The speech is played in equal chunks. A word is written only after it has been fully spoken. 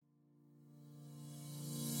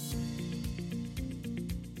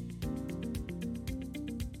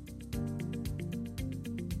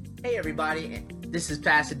Hey everybody, this is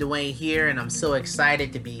Pastor Dwayne here, and I'm so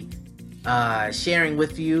excited to be sharing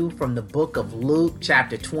with you from the book of Luke,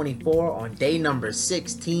 chapter 24, on day number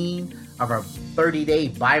 16 of our 30-day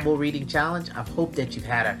Bible reading challenge. I hope that you've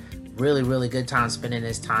had a really good time spending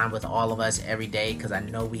this time with all of us every day, because I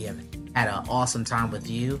know we have had an awesome time with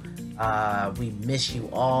you. We miss you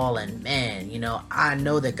all, and man, I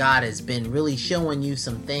know that God has been really showing you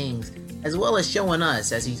some things as well as showing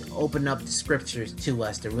us as he's opened up the scriptures to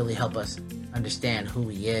us to really help us understand who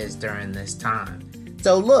he is during this time.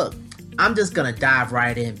 So look, I'm just going to dive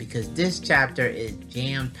right in because this chapter is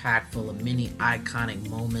jam-packed full of many iconic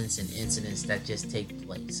moments and incidents that just take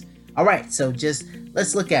place. All right, so just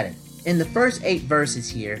let's look at it. In the first 8 verses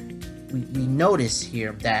here, we notice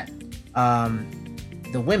here that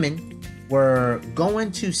the women were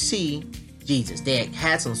going to see Jesus. They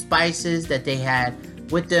had some spices that they had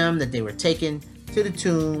with them that they were taking to the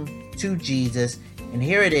tomb to Jesus, and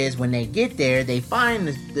here it is. When they get there, they find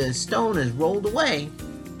the stone is rolled away,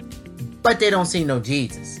 but they don't see no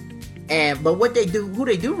Jesus. But what they do, who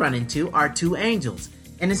they do run into, are 2 angels,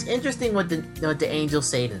 and it's interesting what the angels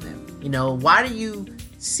say to them. Why do you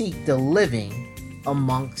seek the living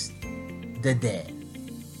amongst the dead?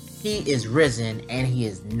 He is risen, and he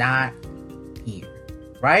is not here.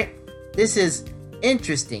 Right? This is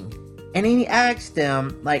interesting. And he asked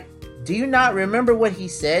them, do you not remember what he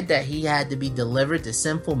said, that he had to be delivered to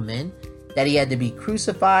sinful men, that he had to be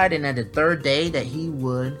crucified, and at the 3rd day that he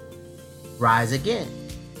would rise again?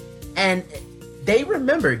 And they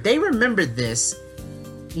remembered this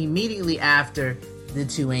immediately after the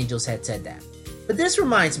 2 angels had said that. But this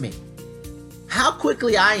reminds me how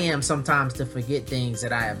quickly I am sometimes to forget things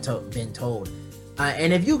that I have been told.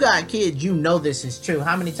 And if you got kids, this is true.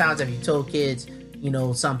 How many times have you told kids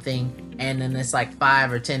something, and then it's like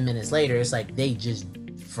 5 or 10 minutes later, it's like they just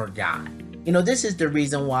forgot. This is the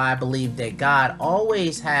reason why I believe that God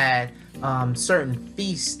always had certain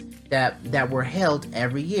feasts that were held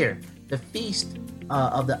every year. The feast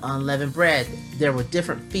of the unleavened bread. There were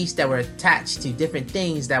different feasts that were attached to different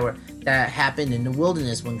things that happened in the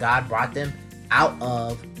wilderness when God brought them out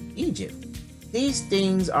of Egypt. These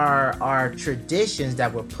things are traditions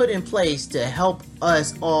that were put in place to help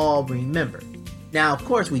us all remember. Now, of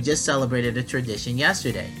course, we just celebrated a tradition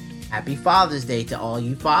yesterday. Happy Father's Day to all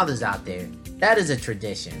you fathers out there. That is a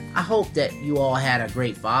tradition. I hope that you all had a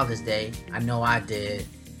great Father's Day. I know I did.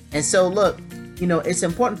 And so, look, it's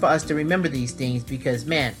important for us to remember these things because,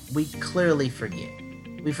 man, we clearly forget.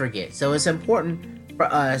 We forget. So it's important for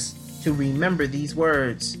us to remember these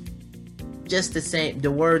words, just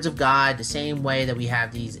the words of God, the same way that we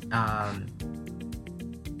have these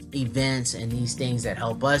events and these things that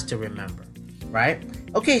help us to remember. Right?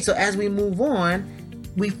 Okay, so as we move on,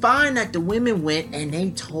 we find that the women went and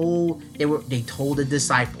they told the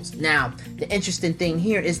disciples. Now, the interesting thing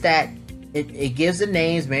here is that it gives the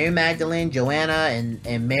names. Mary Magdalene, Joanna,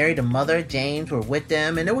 and Mary, the mother of James, were with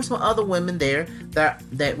them, and there were some other women there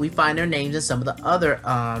that we find their names in some of the other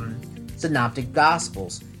synoptic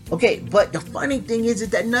gospels. Okay, but the funny thing is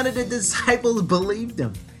that none of the disciples believed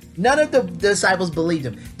them. None of the disciples believed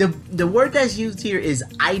him. The word that's used here is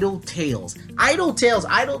idle tales. Idle tales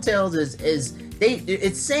is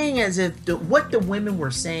it's saying as if what the women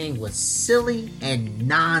were saying was silly and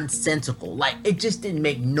nonsensical. Like, it just didn't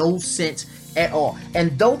make no sense at all.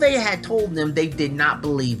 And though they had told them, they did not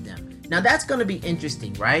believe them. Now that's going to be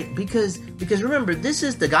interesting, right? Because remember, this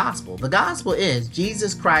is the gospel. The gospel is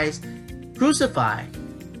Jesus Christ crucified,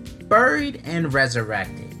 buried, and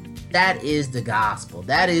resurrected. That is the gospel.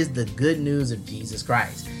 That is the good news of Jesus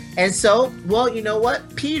Christ. And so, well, you know what?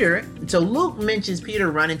 So Luke mentions Peter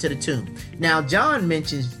running to the tomb. Now, John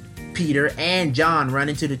mentions Peter and John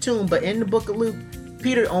running to the tomb, but in the book of Luke,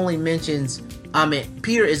 Peter is only mentioned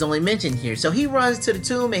here. So he runs to the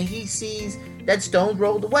tomb and he sees that stone's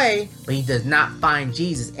rolled away, but he does not find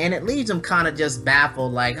Jesus. And it leaves him kind of just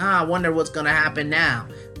baffled, like, I wonder what's going to happen now,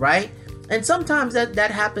 right? And sometimes that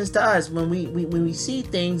happens to us when we see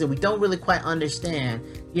things and we don't really quite understand.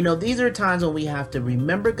 These are times when we have to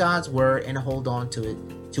remember God's word and hold on to it,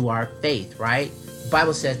 to our faith, right? The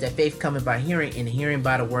Bible says that faith cometh by hearing, and hearing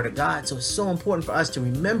by the word of God. So it's so important for us to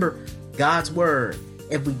remember God's word.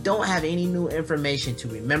 If we don't have any new information, to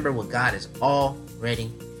remember what God has already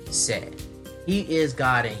said. He is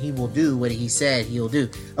God, and he will do what he said he'll do.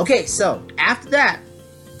 Okay, so after that,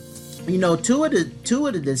 two of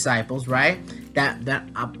the disciples, right? That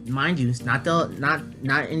mind you, it's not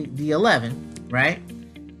in the 11, right?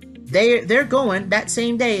 They're going that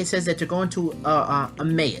same day. It says that they're going to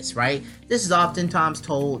Emmaus, right? This is oftentimes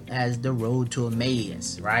told as the road to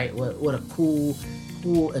Emmaus, right? What a cool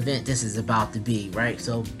cool event this is about to be, right?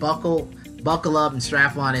 So buckle up and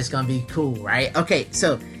strap on. It's gonna be cool, right? Okay,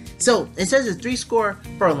 so it says it's 60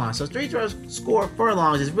 furlongs. So 60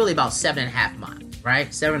 furlongs is really about 7.5 miles, right?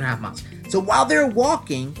 7.5 miles. So while they're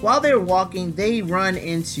walking, they run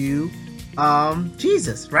into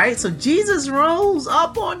Jesus, right? So Jesus rolls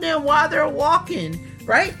up on them while they're walking,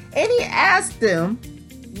 right? And he asked them,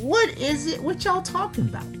 "What is it? What y'all talking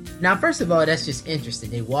about?" Now, first of all, that's just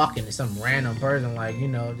interesting. They walk into some random person, like,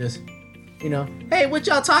 hey, what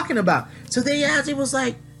y'all talking about? So they asked, it was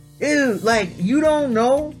like, dude, like, you don't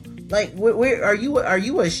know? Like, where are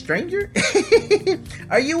you a stranger?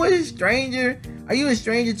 Are you a stranger? Are you a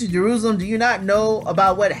stranger to Jerusalem? Do you not know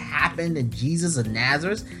about what happened to Jesus of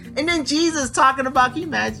Nazareth? And then Jesus talking about, can you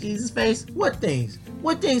imagine Jesus' face? What things?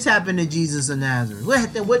 What things happened to Jesus of Nazareth?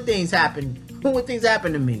 What things happened? What things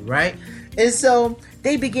happened to me, right? And so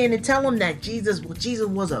they began to tell him that Jesus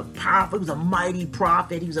was a powerful, he was a mighty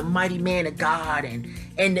prophet, he was a mighty man of God, and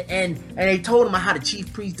they told him how the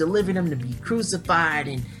chief priest delivered him to be crucified,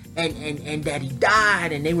 and that he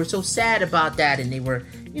died, and they were so sad about that, and they were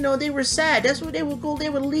sad. That's where they would go. They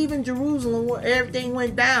were leaving Jerusalem where everything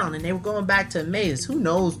went down, and they were going back to Emmaus. Who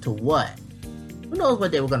knows to what? Who knows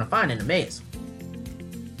what they were going to find in Emmaus?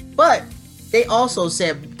 But they also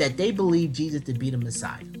said that they believed Jesus to be the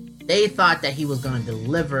Messiah. They thought that he was going to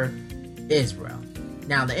deliver Israel.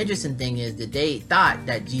 Now, the interesting thing is that they thought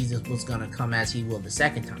that Jesus was going to come as he will the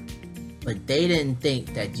second time. But they didn't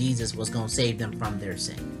think that Jesus was going to save them from their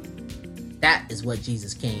sin. That is what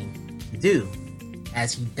Jesus came to do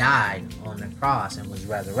as he died on the cross and was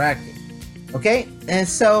resurrected. Okay? And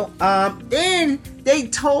so then they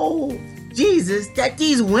told Jesus that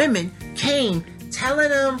these women came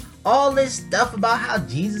telling him all this stuff about how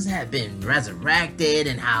Jesus had been resurrected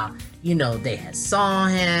and how, they had saw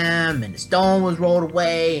him and the stone was rolled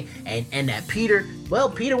away and that Peter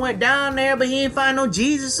went down there, but he didn't find no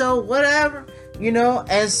Jesus, so whatever,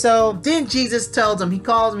 And so then Jesus tells him, he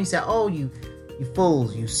calls him, he said, "Oh, you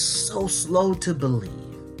fools, you so slow to believe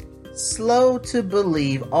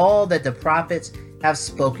all that the prophets have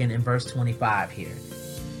spoken," in verse 25 here.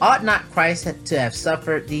 "Ought not Christ to have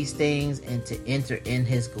suffered these things and to enter in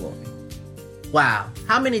his glory?" Wow.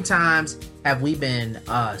 How many times have we been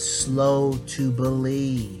slow to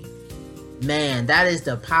believe? Man, that is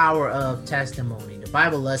the power of testimony. The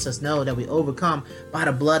Bible lets us know that we overcome by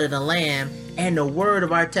the blood of the Lamb and the word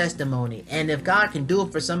of our testimony. And if God can do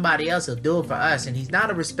it for somebody else, he'll do it for us. And he's not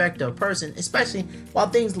a respecter of person, especially while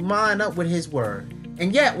things line up with his word.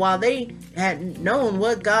 And yet, while they had known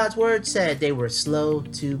what God's word said, they were slow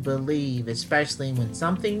to believe, especially when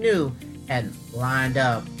something new had lined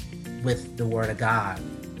up with the word of God.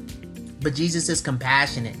 But Jesus is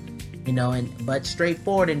compassionate, but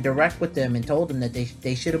straightforward and direct with them, and told them that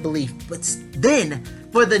they should have believed. But then,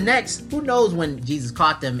 for the next, who knows when Jesus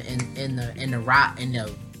caught them in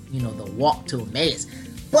the walk to Emmaus.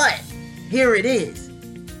 But here it is.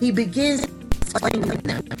 He begins explaining to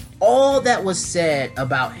them all that was said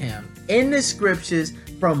about him in the scriptures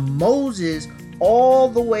from Moses all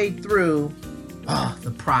the way through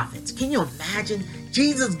the prophets. Can you imagine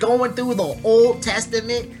Jesus going through the Old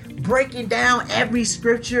Testament, breaking down every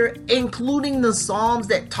scripture, including the Psalms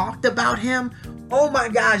that talked about him? Oh my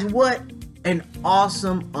gosh, what an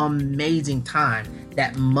awesome, amazing time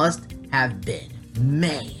that must have been.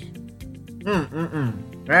 Man.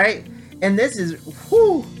 Right? And this is,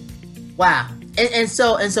 wow. And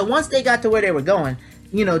so once they got to where they were going,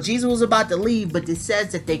 Jesus was about to leave, but it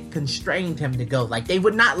says that they constrained him to go. Like, they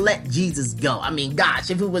would not let Jesus go. I mean,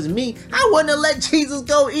 gosh, if it was me, I wouldn't have let Jesus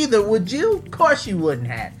go either, would you? Of course you wouldn't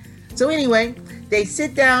have. So anyway, they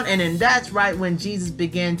sit down, and then that's right when Jesus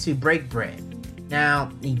began to break bread.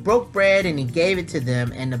 Now, he broke bread and he gave it to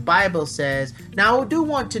them, and the Bible says, now I do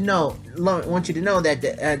want you to know that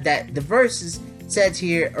the verses says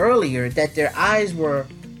here earlier that their eyes were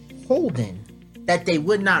holden, that they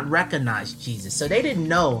would not recognize Jesus. So they didn't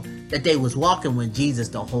know that they was walking with Jesus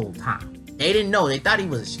the whole time. They didn't know. They thought he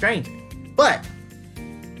was a stranger. But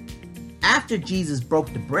after Jesus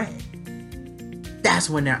broke the bread, that's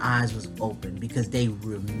when their eyes was open, because they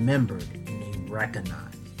remembered and they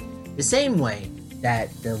recognized. The same way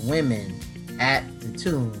that the women at the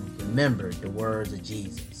tomb remembered the words of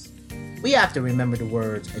Jesus. We have to remember the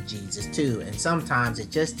words of Jesus too. And sometimes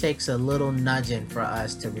it just takes a little nudging for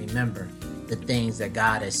us to remember the things that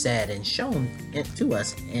God has said and shown it to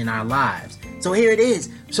us in our lives. So here it is.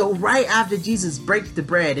 So right after Jesus breaks the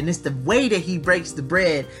bread, and it's the way that he breaks the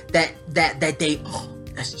bread that they,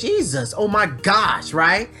 that's Jesus. Oh my gosh,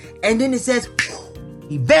 right? And then it says,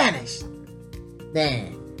 he vanished.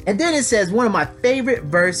 Man, And then it says one of my favorite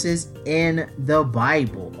verses in the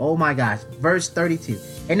Bible. Oh my gosh. Verse 32.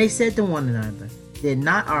 And they said to one another, did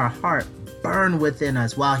not our heart burn within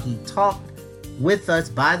us while he talked with us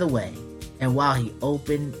by the way, and while he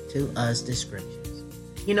opened to us the scriptures?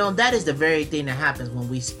 You know, that is the very thing that happens when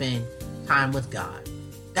we spend time with God.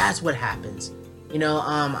 That's what happens. You know,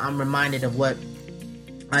 I'm reminded of what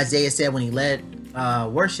Isaiah said when he led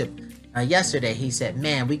worship yesterday. He said,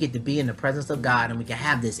 man, we get to be in the presence of God, and we can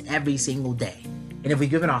have this every single day. And if we've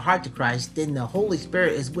given our heart to Christ, then the Holy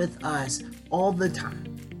Spirit is with us all the time.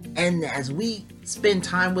 And as we spend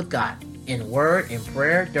time with God in word and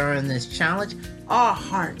prayer during this challenge, our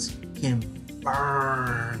hearts can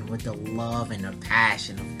burn with the love and the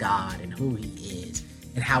passion of God and who he is,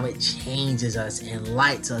 and how it changes us and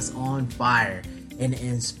lights us on fire and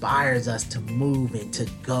inspires us to move and to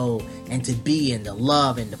go and to be and to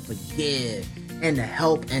love and to forgive and to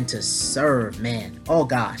help and to serve, man. Oh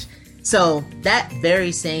gosh. So that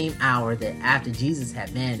very same hour that after Jesus had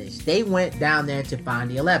vanished, they went down there to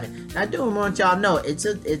find the 11. Now I do want y'all to know,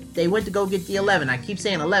 they went to go get the 11. I keep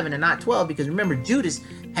saying 11 and not 12 because remember, Judas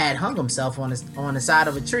had hung himself on the side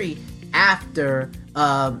of a tree after,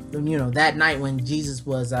 that night when Jesus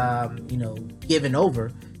was, given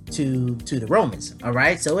over to the Romans. All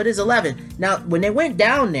right. So it is 11. Now, when they went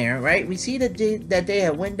down there, right, we see that they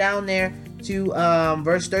had went down there to,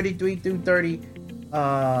 verse 33 through 30,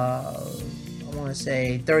 I want to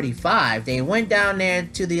say 35. They went down there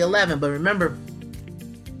to the 11, but remember,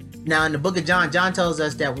 now in the book of John tells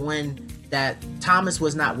us that Thomas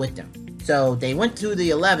was not with them. So they went to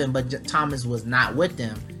the 11, but Thomas was not with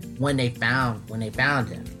them when they found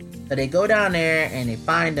him. So they go down there and they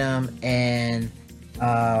find him, and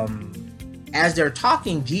as they're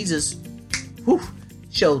talking, Jesus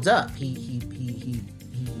shows up. He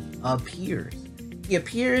appears. He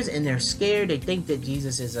appears, and they're scared. They think that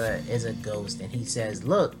Jesus is a ghost, and he says,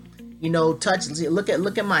 "Look, look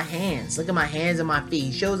at my hands. Look at my hands and my feet."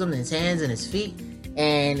 He shows them his hands and his feet,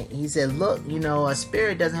 and he said, "Look, a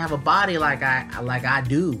spirit doesn't have a body like I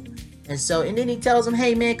do." And then he tells them,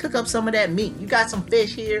 "Hey man, cook up some of that meat. You got some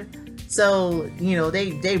fish here?" So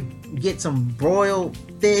they get some broiled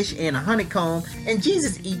fish and a honeycomb, and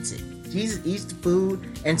Jesus eats it. Jesus eats the food,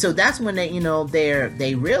 and so that's when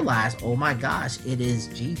they realize, oh my gosh, it is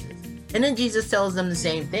Jesus. And then Jesus tells them the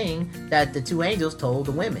same thing that the two angels told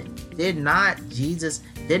the women. Did not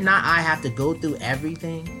I have to go through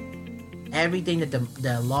everything that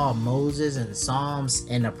the law of Moses and the Psalms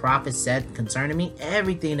and the prophets said concerning me?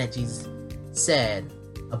 Everything that Jesus said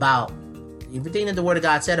about, everything that the Word of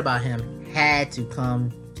God said about him had to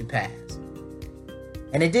come to pass.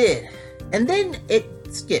 And it did. And then it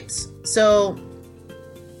skips. So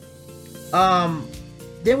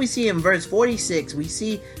then we see in verse 46, we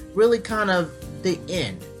see really kind of the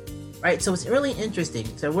end, right? So it's really interesting.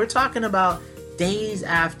 So we're talking about days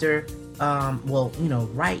after,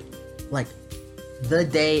 right, like the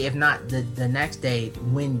day, if not the next day,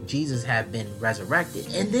 when Jesus had been resurrected.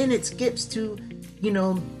 And then it skips to,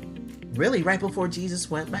 really right before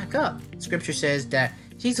Jesus went back up. Scripture says that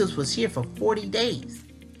Jesus was here for 40 days.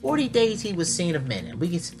 40 days he was seen of men. And we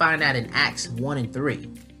can find that in Acts 1 and 3.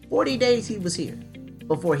 40 days he was here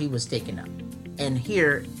before he was taken up. And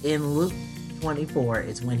here in Luke 24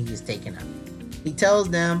 is when he is taken up. He tells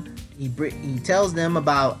them, he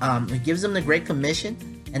about, he gives them the Great Commission,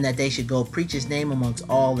 and that they should go preach his name amongst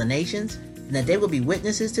all the nations, and that they will be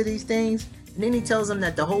witnesses to these things. And then he tells them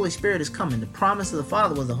that the Holy Spirit is coming. The promise of the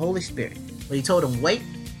Father was the Holy Spirit. But he told them, wait,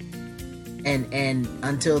 and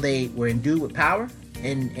until they were endued with power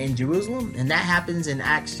in Jerusalem. And that happens in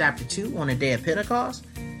Acts chapter 2 on the day of Pentecost.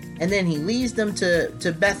 And then he leads them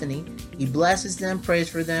to Bethany. He blesses them, prays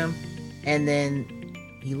for them, and then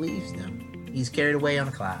he leaves them. He's carried away on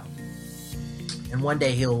a cloud. And one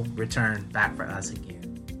day he'll return back for us again.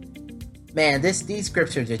 Man, these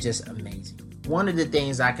scriptures are just amazing. One of the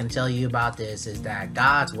things I can tell you about this is that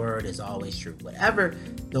God's word is always true. Whatever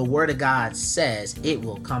the word of God says, it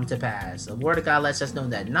will come to pass. The word of God lets us know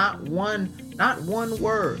that not one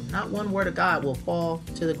word of God will fall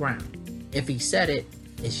to the ground. If he said it,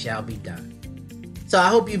 it shall be done. So I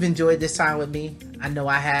hope you've enjoyed this time with me. I know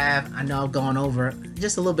I have. I know I've gone over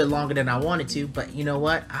just a little bit longer than I wanted to, but you know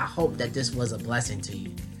what? I hope that this was a blessing to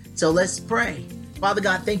you. So let's pray. Father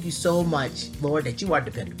God, thank you so much, Lord, that you are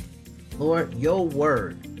dependable. Lord, your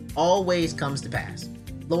word always comes to pass.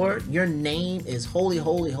 Lord, your name is holy,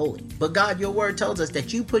 holy, holy. But God, your word tells us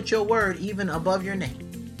that you put your word even above your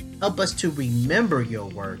name. Help us to remember your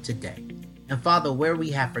word today. And Father, where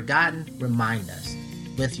we have forgotten, remind us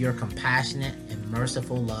with your compassionate and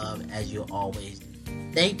merciful love as you always do.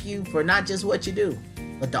 Thank you for not just what you do,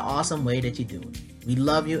 but the awesome way that you do it. We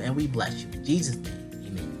love you and we bless you. In Jesus' name,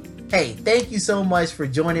 amen. Hey, thank you so much for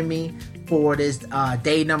joining me for this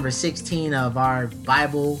day number 16 of our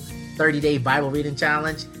 30-day Bible reading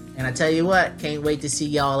challenge. And I tell you what, can't wait to see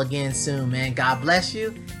y'all again soon, man. God bless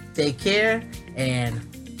you. Take care, and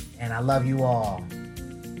I love you all.